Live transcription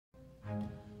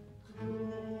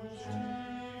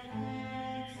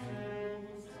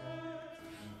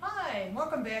and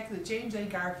welcome back to the James A.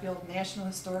 Garfield National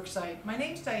Historic Site. My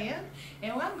name's Diane,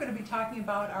 and I'm going to be talking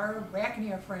about our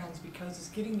arachnid friends because it's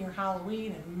getting near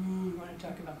Halloween, and we want to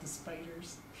talk about the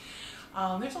spiders.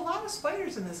 There's a lot of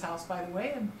spiders in this house, by the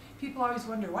way, and people always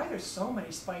wonder why there's so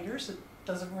many spiders. It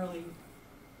doesn't really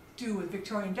do with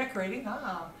Victorian decorating,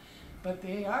 but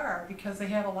they are, because they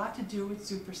have a lot to do with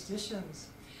superstitions.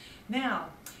 Now,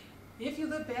 if you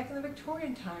live back in the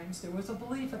Victorian times, there was a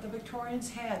belief that the Victorians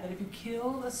had that if you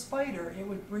killed a spider, it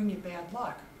would bring you bad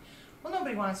luck. Well,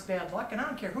 nobody wants bad luck, and I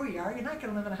don't care who you are, you're not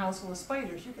going to live in a house full of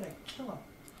spiders. You're going to kill them.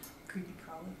 Creepy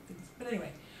crawling things. But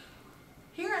anyway,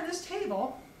 here on this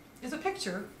table is a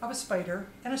picture of a spider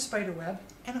and a spider web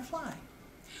and a fly.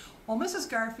 Well, Mrs.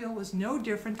 Garfield was no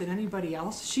different than anybody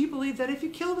else. She believed that if you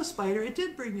killed a spider, it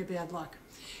did bring you bad luck.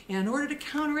 And in order to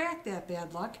counteract that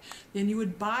bad luck, then you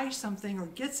would buy something or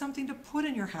get something to put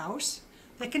in your house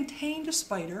that contained a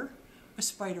spider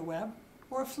web,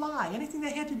 or a fly, anything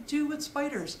that had to do with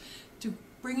spiders to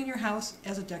bring in your house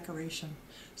as a decoration.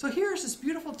 So here's this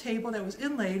beautiful table that was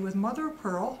inlaid with mother of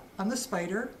pearl on the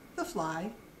spider, the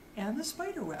fly, and the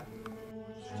spider web.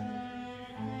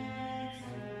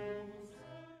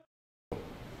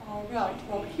 All right,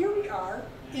 well, here we are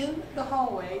in the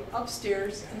hallway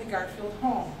upstairs in the Garfield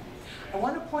home. I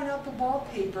want to point out the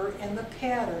wallpaper and the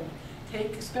pattern.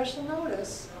 Take special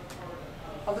notice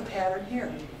of the pattern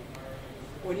here.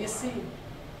 What do you see?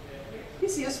 You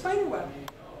see a spider web.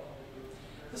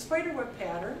 The spider web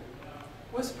pattern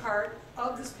was part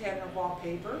of this pattern of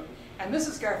wallpaper, and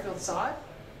Mrs. Garfield saw it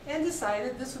and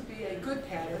decided this would be a good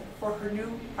pattern for her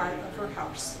new part of her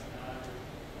house.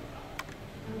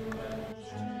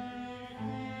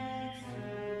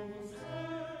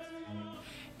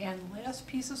 And last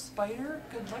piece of spider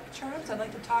good luck charms I'd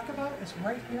like to talk about is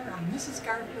right here on Mrs.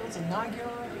 Garfield's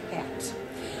inaugural hat.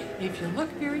 If you look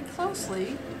very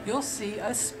closely, you'll see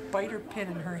a spider pin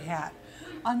in her hat.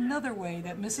 Another way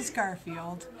that Mrs.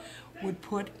 Garfield would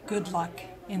put good luck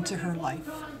into her life.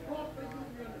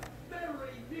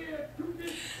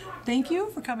 Thank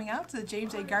you for coming out to the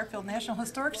James A. Garfield National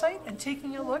Historic Site and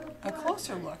taking a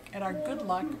closer look at our good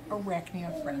luck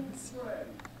arachnid friends.